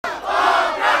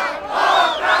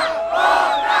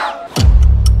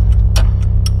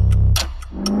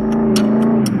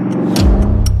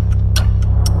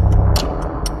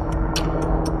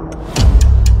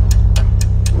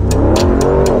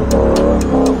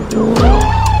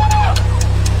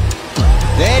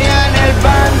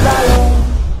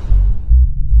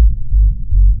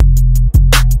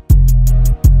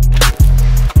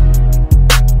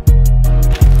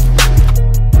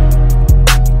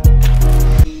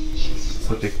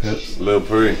Thick Pips. Lil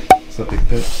Puri. So Thick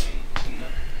Pips.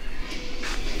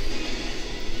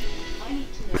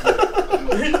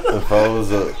 If I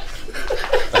was a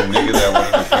nigga that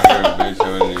wanted to finger a bitch, I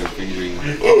wouldn't even finger you.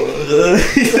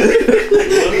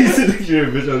 He said you're a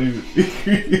bitch, I don't even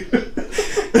finger you.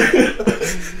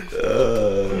 I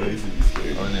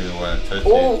wouldn't even want to touch it.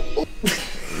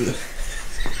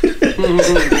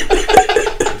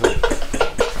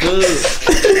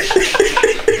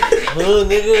 Oh,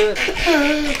 nigga.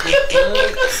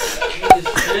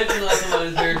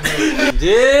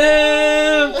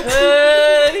 Damn,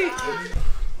 Patty.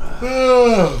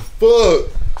 Oh, fuck.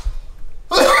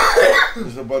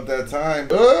 It's about that time.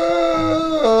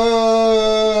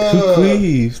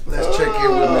 Please. Let's check in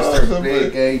with Mr.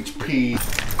 Big HP.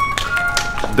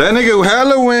 That nigga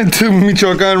hella went to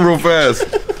Michoacan real fast.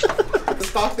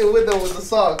 Stocked it with them with the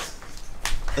socks.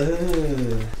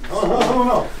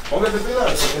 No.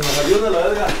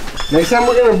 Next time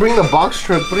we're gonna bring the box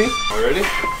trip, Pri. Already?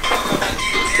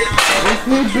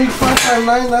 Okay, big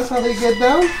 559, that's how they get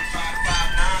down?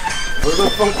 Where the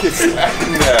fuck is that?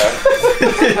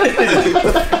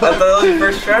 I thought that was your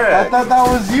first try. I thought that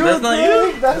was you. That's not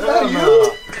you? That's not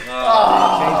you?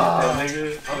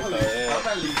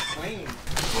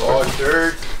 Oh,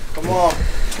 shirt. Come on.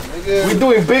 Nigga. We're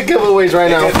doing big giveaways right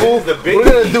now, fool. We're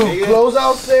gonna do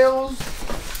closeout sales.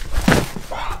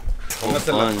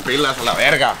 Póngase las pilas a la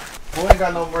verga. Who ain't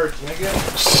got no merch, nigga?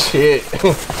 Shit.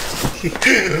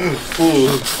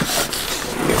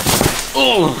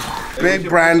 Big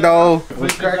Brando. We're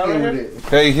cracking with it.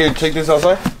 Hey, here, take this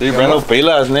outside. Hey, Brando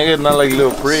pilas, nigga. Not like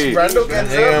Lil Free. Brando gets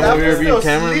Hey, up. I'm over here That being was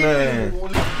still cameraman.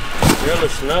 sleeping. You're on the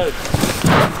snug.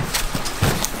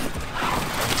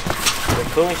 The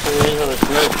cool shit is on the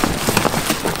snug.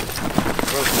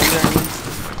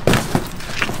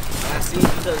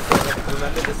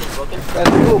 That's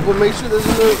cool, but make sure there's a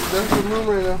room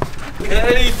right now.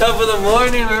 Hey, top of the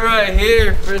morning, we're right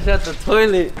here, fresh out the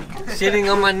toilet, shitting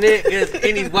on my neck,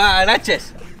 any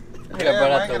guaraches. I think I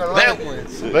brought out the bad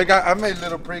ones. Look, I made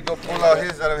Lil Free go pull out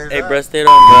his out of his Hey, ass. bro, stay on.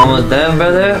 You're almost done,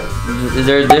 brother? Is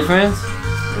there a difference?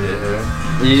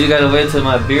 Yeah. You just gotta wait till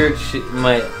my beard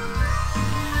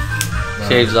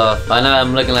shaves off. I know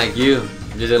I'm looking like you.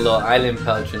 Just a little island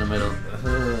pouch in the middle.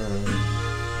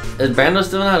 Is Brando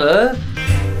still not up?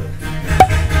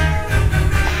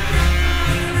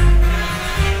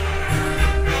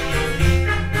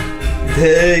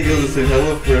 Dang, yo, this is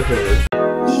hella fresh.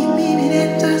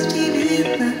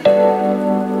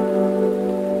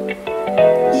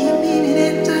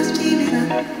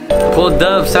 Pulled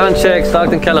up, sound check,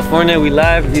 Stockton, California. We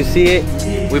live, you see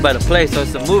it. We by the play, so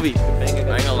it's a movie. I ain't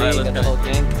gonna lie, got the whole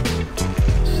thing.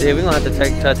 Shit, we gonna have to try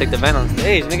to take the van on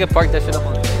stage. Nigga, park that shit up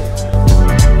on stage.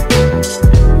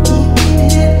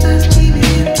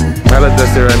 Hella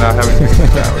dusty right now, having taken a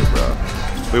shower, bro.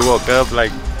 We woke up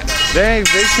like, dang,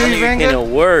 big shit, You came to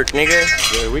work, nigga.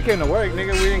 Yeah, we came to work,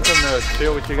 nigga. We didn't come to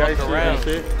chill with you guys. Around.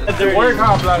 Shit. The work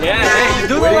hop, like. Yeah, hey, you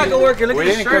do look like a worker. Look we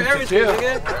at your didn't shirt, come to everything, chill.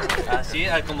 nigga.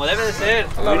 Así, como debe de ser.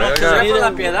 La verga. Vino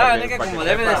la piedad, nigga, como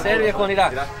debe de ser, viejo,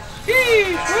 mira.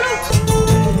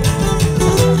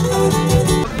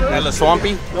 Hella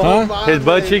swampy. Huh? His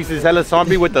butt cheeks is hella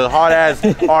swampy with the hot ass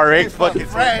RX fucking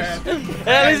fresh.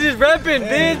 Hey, this is rapping,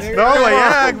 bitch. No,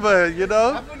 yeah, but you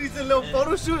know. He needs a little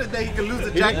photo shoot and then he can lose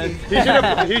the jacket.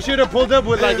 He should have pulled up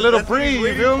with like Little Free,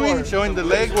 you feel me? Showing the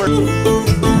leg work.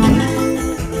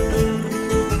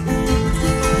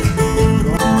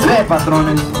 De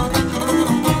Patrones.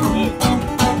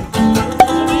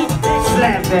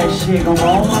 Slap that shit, come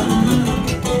on.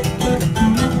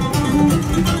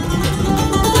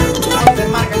 Se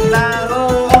marca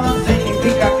claro,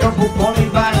 significa que ocupo mi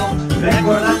paro,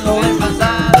 recordando el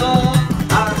pasado,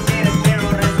 ahora quiere pero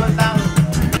resultados.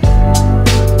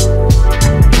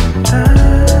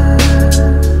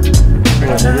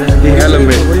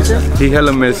 He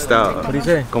hella missed out. What do you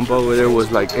say? Compa over there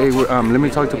was like, hey, let me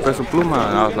talk to Peso Pluma.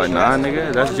 And I was like, nah,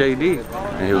 nigga, that's JD.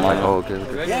 And he was like, oh, okay.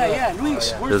 Yeah,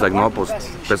 Luis. He was like, no, pues,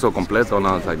 peso completo. And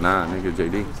I was like, nah, nigga,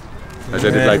 JD. I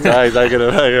said, it's like, he's like,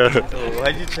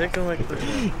 Why'd you check him like that?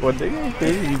 well,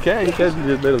 nigga, you can't just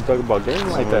let him talk about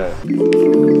games like that.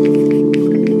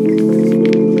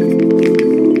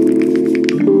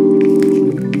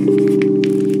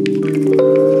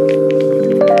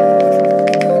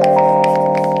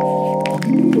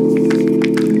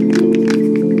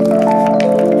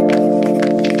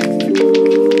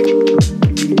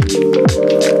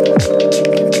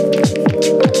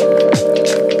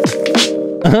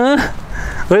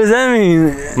 What does that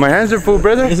mean? My hands are full,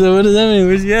 brother. So what does that mean?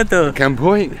 Where's he at though? Can't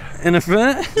point. In the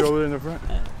front? You're over in the front.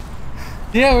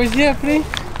 Yeah, where's he at, please?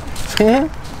 Huh?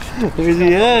 Where's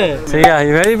he at? So yeah,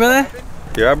 you ready, brother?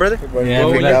 You alright, brother? Yeah,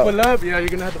 When you relax. pull up, yeah, you're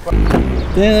gonna have to fight.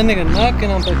 Damn, that nigga knocking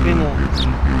on Pepino.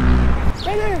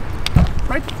 Right there.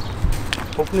 Right.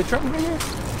 Open the trunk right there.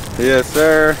 Yes,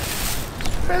 sir.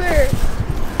 Right there.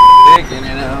 Taking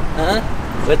it out. Huh?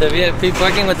 With the VIP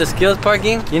parking, with the skills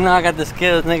parking? You know I got the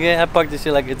skills, nigga. I park this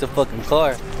shit like it's a fucking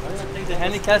car. Take the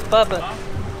handicap spot, but...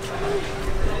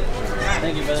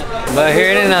 Thank you, brother. But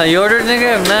here it is now. You ordered,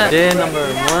 nigga? If not, day number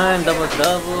 1, double.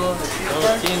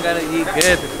 Whole team gotta eat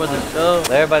good before the show.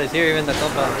 Everybody's here, even the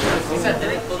compound.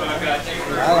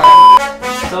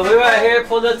 So we right here,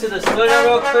 pulled up to the studio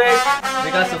real quick. We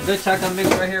got some good chocolate mix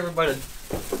right here. We're about to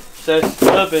set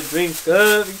up and drink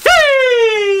up.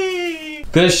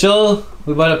 Good show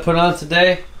we about to put on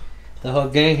today. The whole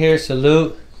gang here,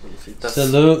 salute.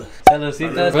 Salute.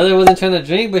 Saludcitas. Brother wasn't trying to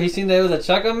drink, but he seen that it was a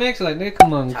chocolate mix. Like, nigga,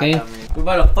 come on, gang. We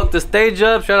about to fuck the stage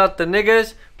up. Shout out the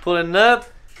niggas pulling up.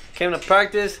 Came to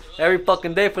practice every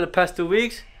fucking day for the past 2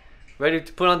 weeks. Ready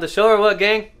to put on the show or what,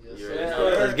 gang? Yes,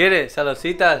 let's get it.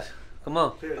 Saludcitas. Come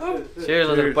on. Cheers,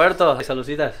 los de Puerto.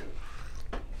 Saludcitas.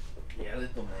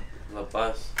 La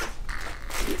Paz.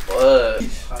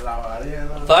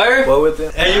 Fire? What with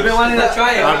it? Hey, you've been wanting to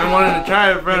try it. I've been wanting to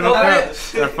try it, bro. No Go cap. ahead.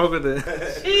 I fuck with it.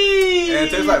 Yeah, it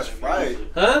tastes like Sprite.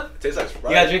 Huh? It tastes like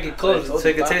Sprite. You gotta drink it cold so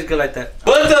it can taste good like that.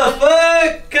 What the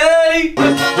fuck, Cuddy?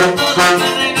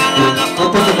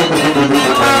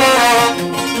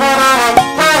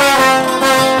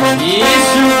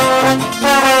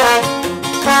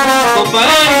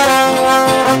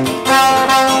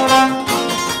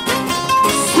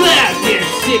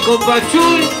 Compa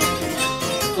Chuy,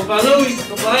 compa Louis,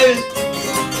 compa Ivan.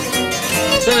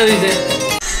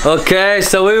 Okay,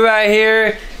 so we right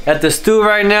here at the stew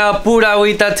right now. Pura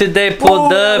agüita today,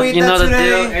 pulled up. You know the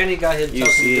deal. And he got his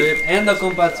chocolate drip. And the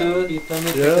compa too. You feel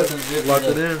me? Yeah, Locked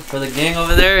it in. For the gang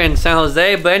over there in San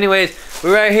Jose. But anyways,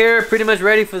 we're right here pretty much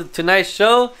ready for tonight's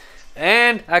show.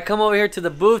 And I come over here to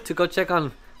the booth to go check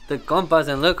on the compas.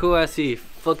 And look who I see.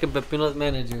 Fucking Pepino's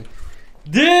manager.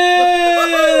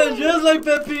 Damn! Just like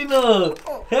Pepino!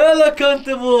 Hella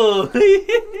comfortable!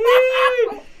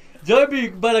 Joby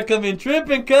about to come in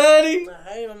tripping, Cuddy!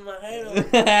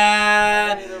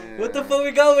 What the fuck we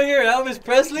got over here? Elvis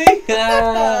Presley?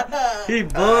 He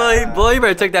boy, you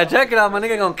better take that jacket off. My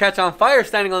nigga gonna catch on fire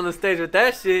standing on the stage with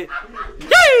that shit.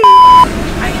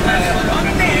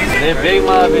 Hey, big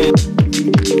Marvin.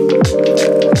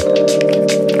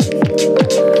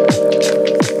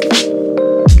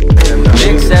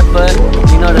 But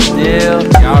you know the deal.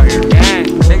 Y'all here, gang.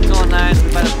 Take 209. We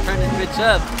about to turn this bitch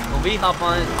up. When we hop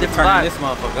on, it's different vibe. This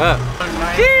motherfucker up.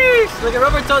 Jeez, look at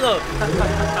Roberto though.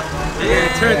 Yeah,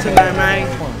 turn tonight, man.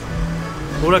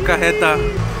 Pura cajeta.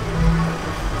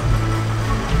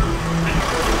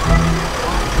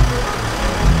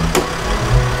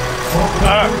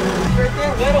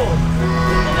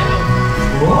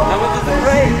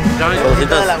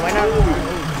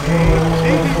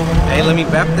 Hey, let me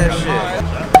bap that shit.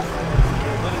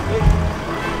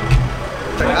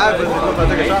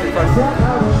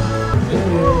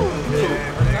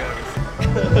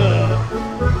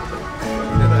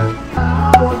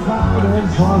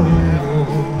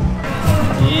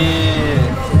 Yeah.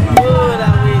 Good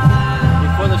that we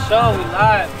before the show we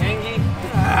live, Kangi.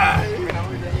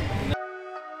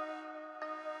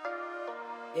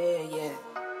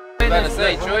 What about to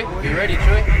say, Troy? You ready,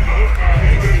 Troy?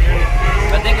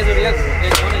 I think it's only young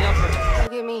for.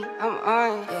 Look at me, I'm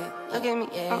on. Yeah. Look at me,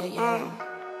 I'm on.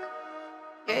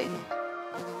 Yeah.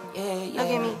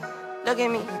 Look at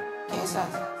me, can't stop.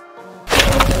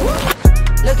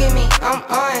 Look at me, I'm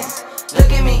on.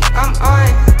 Look at me, I'm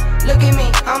on. Look at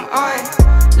me, I'm on.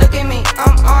 Look at me,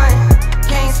 I'm on.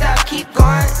 Can't stop, keep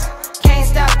going. Can't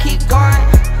stop, keep going.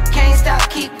 Can't stop,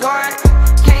 keep going.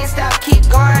 Can't stop, keep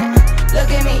going.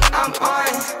 Look at me, I'm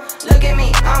on. Look at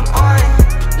me, I'm on.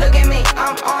 Look at me,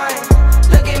 I'm on.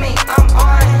 Look at me, I'm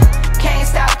on. Can't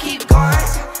stop, keep going.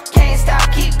 Can't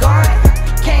stop, keep going.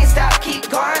 Can't stop, keep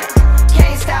going.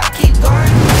 Can't stop, keep going.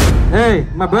 Hey,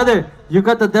 my brother, you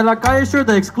got the De La Calle shirt,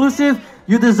 the exclusive.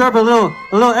 You deserve a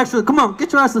little extra. Come on,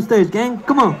 get your ass on stage, gang.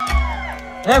 Come on.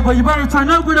 Hey, but you better turn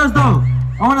up with us, though.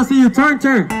 I want to see you turn.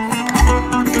 Start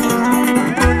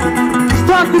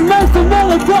the mess of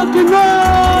motherfucking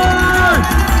road!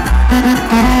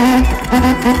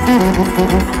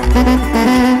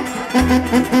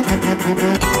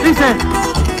 Dice.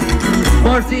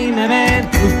 Por si me ven,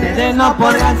 ustedes no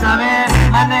podrán saber.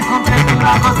 Ande con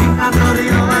criatura, cocinando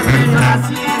río, barrio,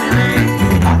 así en el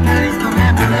la disco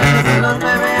me pudre desde los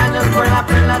 9 años por la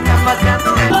perla te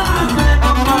paseando.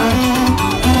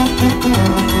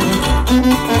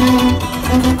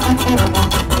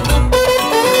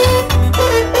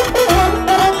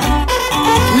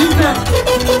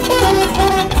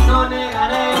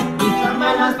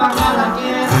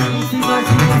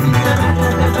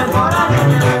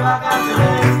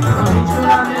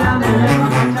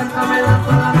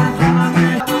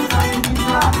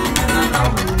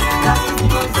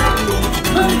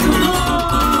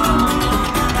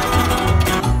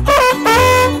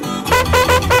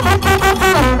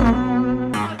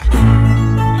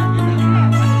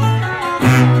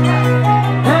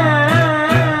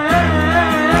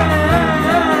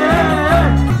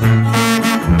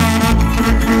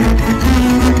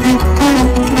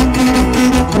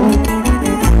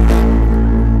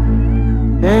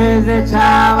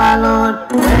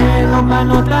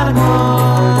 pongan otra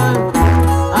gol.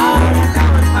 Ahora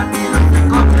acaba el partido, se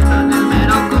completan del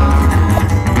Meroco.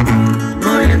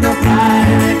 Moviendo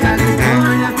cae de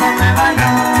California con Nueva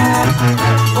York.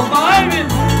 ¡Opa, baby!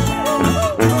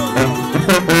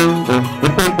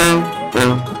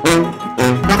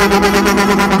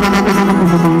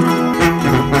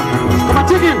 ¡Opa,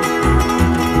 chicken!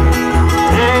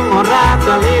 Tengo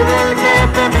rato libre, el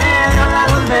jefe me dio la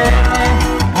luz verde.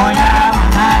 Voy a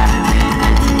mandar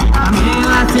a mí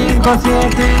las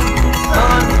 5-7.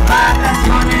 Son mis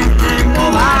vacaciones, tengo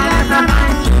varias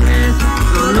atracciones.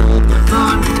 Solo que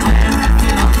son el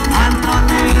destino, ando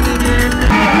negro y verde.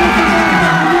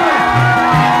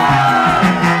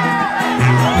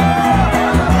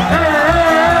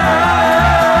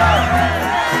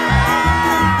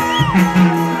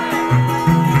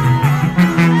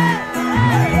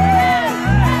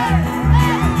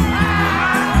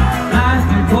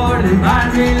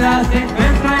 Las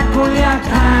encuentro en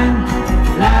Culiacán,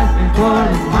 las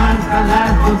mejores marcas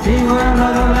las consigo en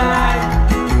Rodolay.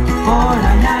 Por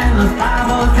allá en Los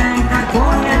Cabos, en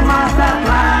Cancún y en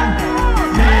Mazatlán.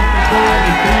 Me tocó el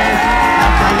estrés,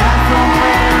 hasta allá son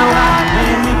buen lugar.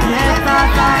 En mi fiesta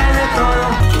cae de todo.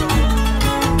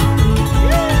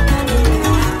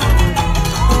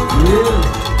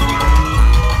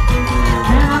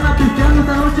 ¿Quién anda pisteando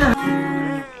esta noche?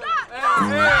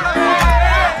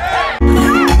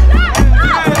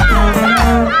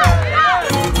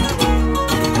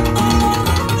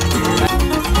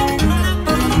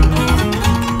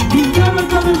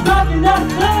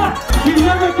 He's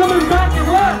never coming back and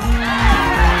what?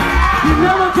 He's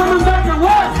never coming back and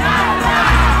what?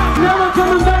 Never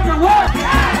coming back and what?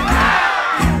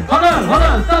 Hold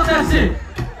on, stop that shit.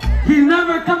 He's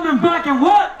never coming back and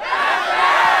what?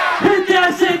 Hit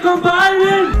that shit,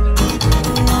 compadre.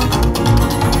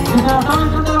 Si te la están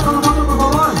encontrando con nosotros, por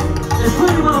favor, it's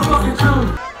pretty motherfucking true.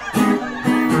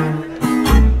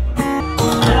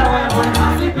 Me la voy a poner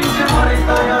más y pinche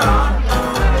morrito llorón.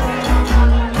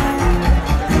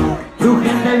 Tu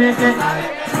gente bien que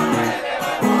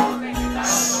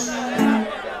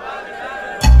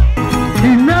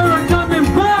he's never coming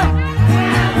back.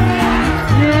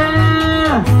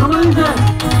 Yeah, ¿cómo dice?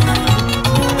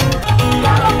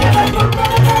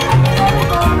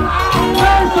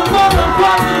 Eso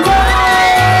motherfucking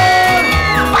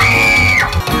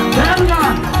verga,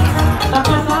 está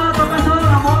pesada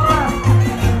la morra.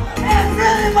 It's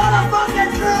really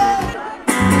motherfucking true.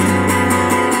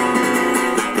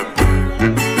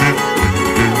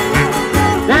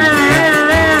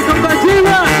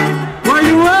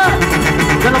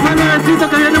 De los más nuevecitos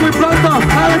que viene muy pronto.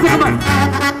 A ver si como.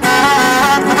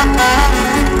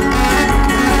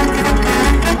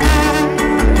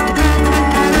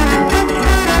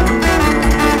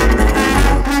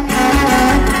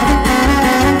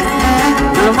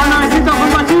 De los más nuevecitos con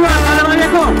Pachuga, dale va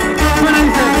viejo. Suena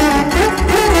dice.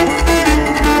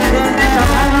 Desde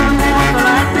Chacal no tengo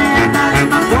solarte, esta vez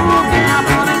tampoco que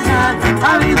aprovechar. Ha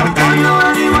habido pollo,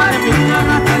 animal, en mi vida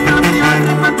no se cambió,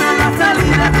 se encuentra la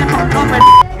salida de Puerto.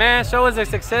 Man, show was a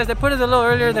success. They put us a little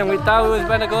earlier than we thought we was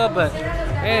gonna go, but it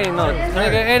ain't no,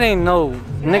 nigga, it ain't no.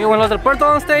 Nigga, when Los del Puerto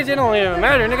on stage, it don't even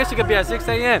matter. Nigga, she could be at 6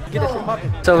 a.m. Get that shit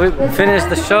poppin'. So we finished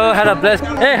the show, had a blessed,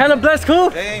 hey, had a blessed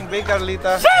cool? Hey, big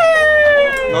Carlita.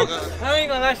 I ain't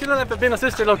gonna lie, she look like Pepino's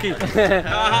sister, low-key.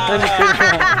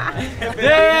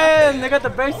 Yeah, they got the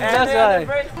braces, that's right.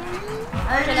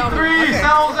 83, San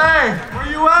Jose, where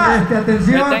you at?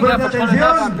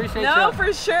 No,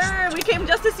 for sure. We came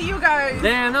just to see you guys.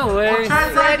 Damn, no way. Okay,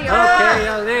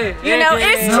 you know,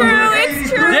 it's true, it's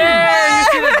true. Yeah, you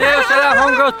see the deal. Shout out,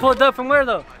 homegirls pulled up from where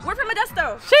though? We're from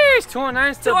Modesto. Sheesh,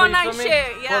 209 still. 209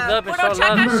 shit, yeah. Pulled up and Puro showed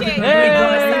love. chaca shit.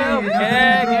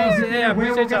 Yeah, I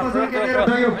appreciate y'all.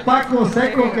 Paco,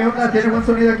 seco, que onda, tiene buen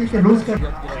sonido aquí que luzca.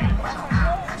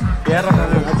 A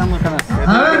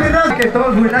ver, mira, que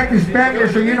todos we like to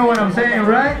Spanish, so you know what I'm saying,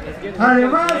 right?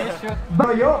 Además,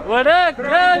 yo. What up,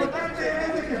 guys?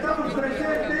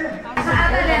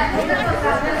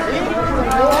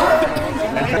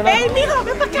 Hey, mijo,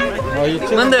 ven para acá.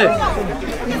 ¿Dónde?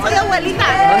 Soy abuelita.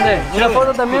 ¿Dónde? ¿Una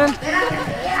foto también?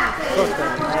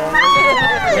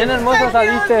 Bien hermosa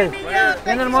saliste.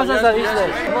 Bien hermosa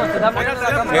saliste. ¿Cómo te da por la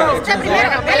cámara? Usted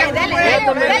primero, dele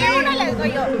uno les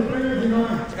doy yo.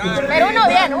 Pero uno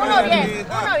bien.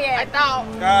 Ahí está.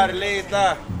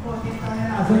 Carlita.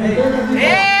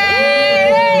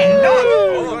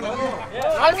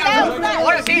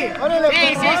 Ahora sí. Sí.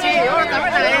 Ahora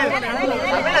también a él.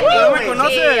 ¿No me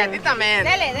conoces? Sí, a ti también.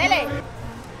 Dele.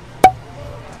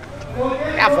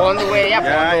 Ya a fondo, güey, ya a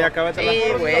fondo. Ya acabaste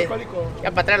sí, güey.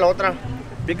 Ya para atrás la otra.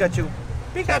 Pikachu.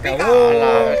 Pica, pica.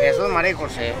 Hola, Jesús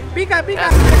maricos, sí. Pica, pica.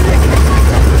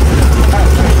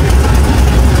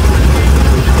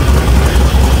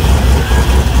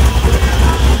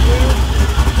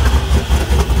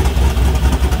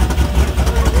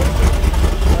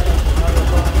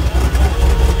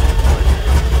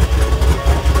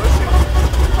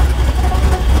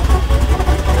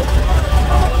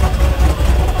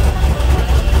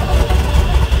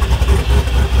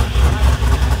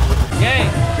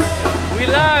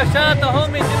 Shout out the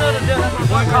homies, you know the deal.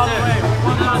 One call away.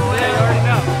 One call away. You already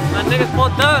know. My niggas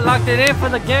pulled up, locked it in for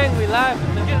the gang. We live.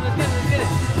 Let's get it, let's get it, let's get it.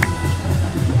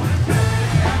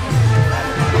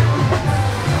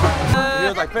 He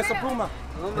was like Peso Pluma.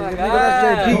 Oh my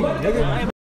God.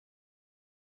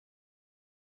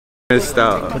 Missed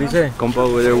out. What do you say? Compa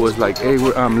over there was like, hey,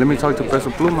 let me talk to Peso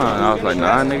Pluma. And I was like,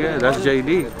 nah, nigga, that's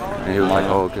JD. And he was like,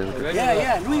 oh, okay.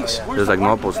 Yeah, Luis. He was like,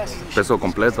 no, pues peso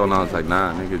completo. And I was like,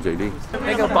 nah, nigga, JD.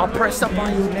 Nigga, I'll press up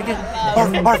on you, nigga.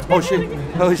 Barf. Oh, shit.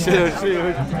 Oh, shit.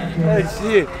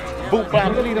 Boop,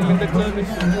 bam, lead him in the club and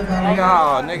shit.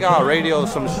 Nigga, I'll radio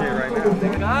some shit right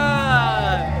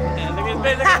now.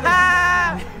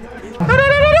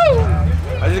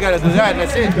 I just gotta do that and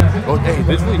that's it. Oh, hey,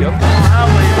 this video.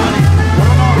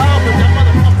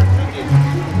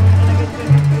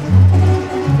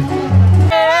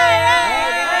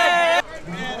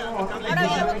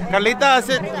 Carlita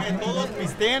hace que todos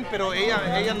pisteen, pero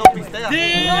ella no pistea.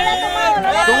 Sí.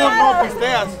 Tú no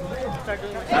pisteas.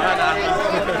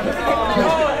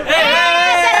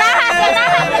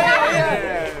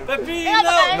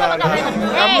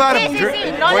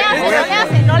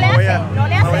 No le hace.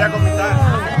 Voy a comentar.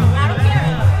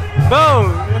 Bro,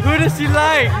 who does she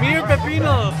like? Me or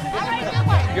Pepino?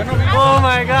 Yo no vi. Oh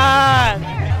my God.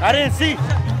 I didn't see.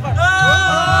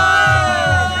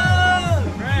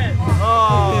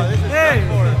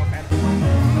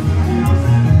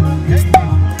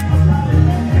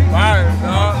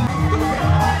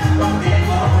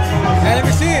 Hey, let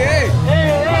me see it, hey.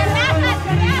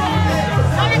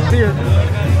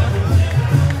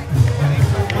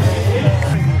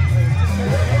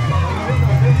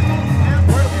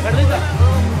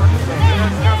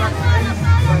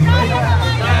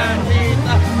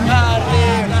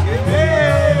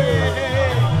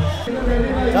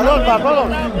 Salud para todos.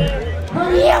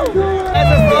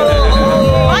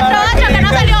 Otro que no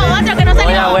salió.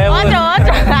 Otro.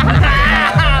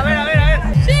 A ver.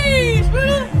 Sí,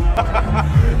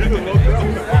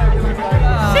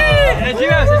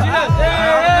 chicas.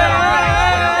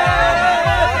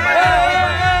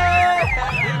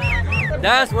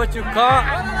 That's what you call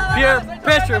peer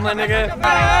pressure, my nigga.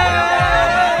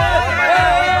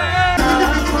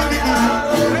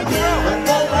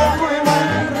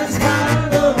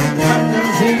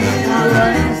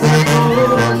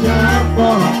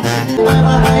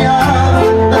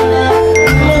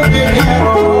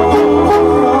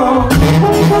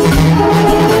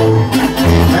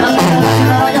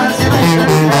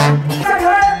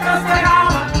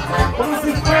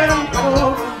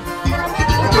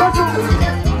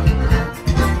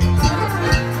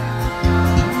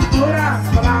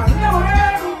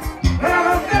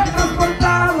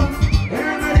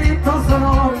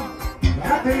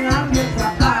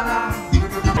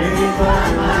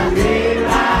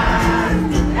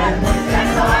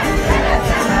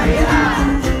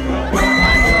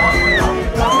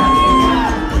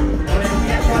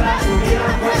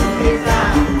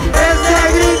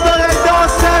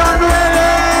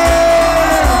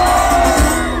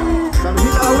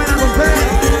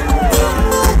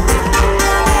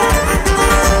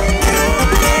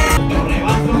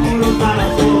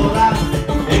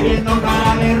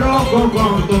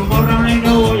 Con tu morra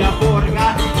no voy a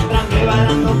forgar. Mientras me va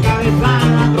dando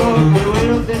cabezada, todo el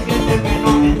vuelo se siente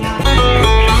fenomenal.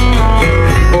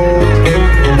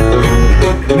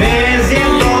 Me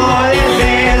siento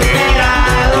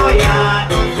desesperado, ya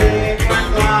no sé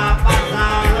cuánto ha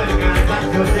pasado. El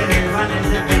cansancio se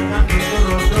desvanece pensando en tu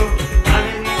rostro.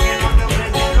 Sabes bien que no te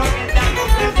ofreces lo que te ando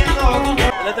ofreciendo.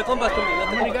 Let the combat to me.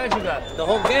 How many guys you got? The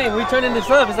whole game. We turning this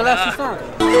up. It's the last two songs.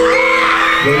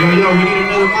 Yo, we need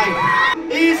another mic.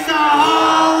 It's a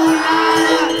whole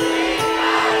lot.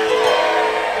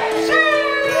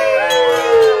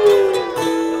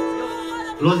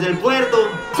 Los del Puerto.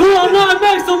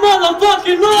 Make some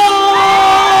motherfucking noise!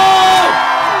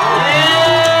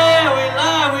 Yeah,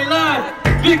 we live.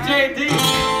 Big JD.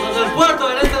 Los del Puerto,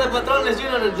 Herencia De Patrones, you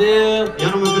know the deal. Ya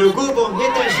no me preocupo.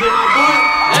 Get that shit, my boy.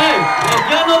 Hey, if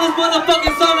y'all know this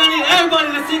motherfucking song, I need everybody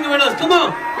to sing it with us. Come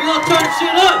on, we gonna turn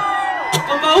shit up.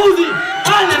 Compa Uzi,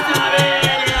 ¡ándate la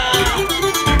verga!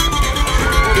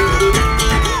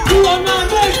 You are not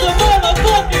make the motherfucking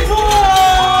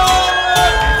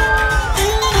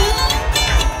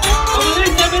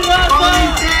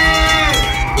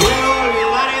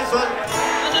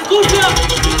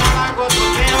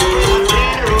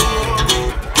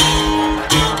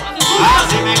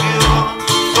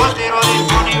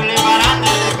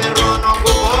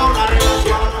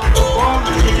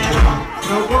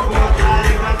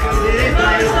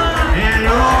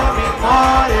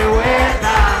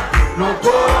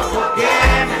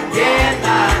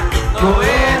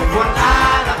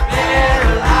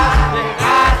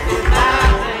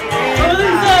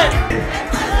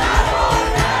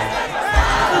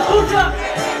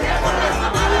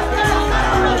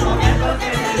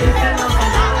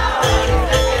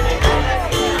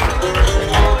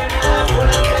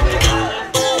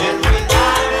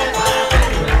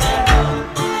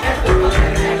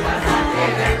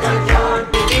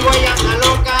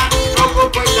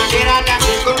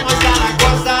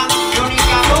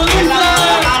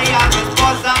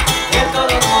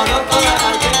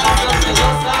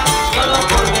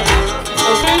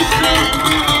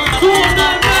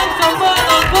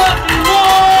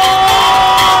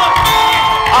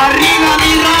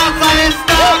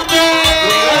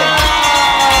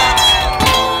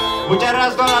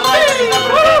abrazo a la raza que está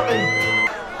presente.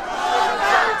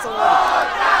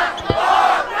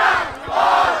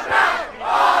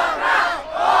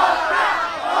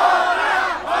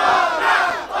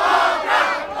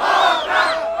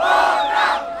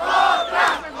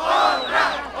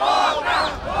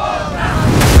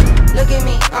 Look at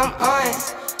me, I'm on.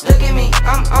 Look at me,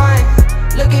 I'm on.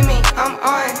 Look at me, I'm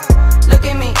on. Look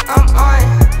at me, I'm on.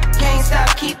 Can't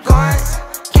stop, keep going.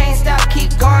 Can't stop,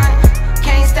 keep going.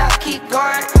 Can't stop, keep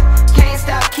going. Can't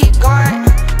stop, keep going.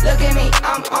 Look at me,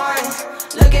 I'm on.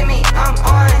 Look at me,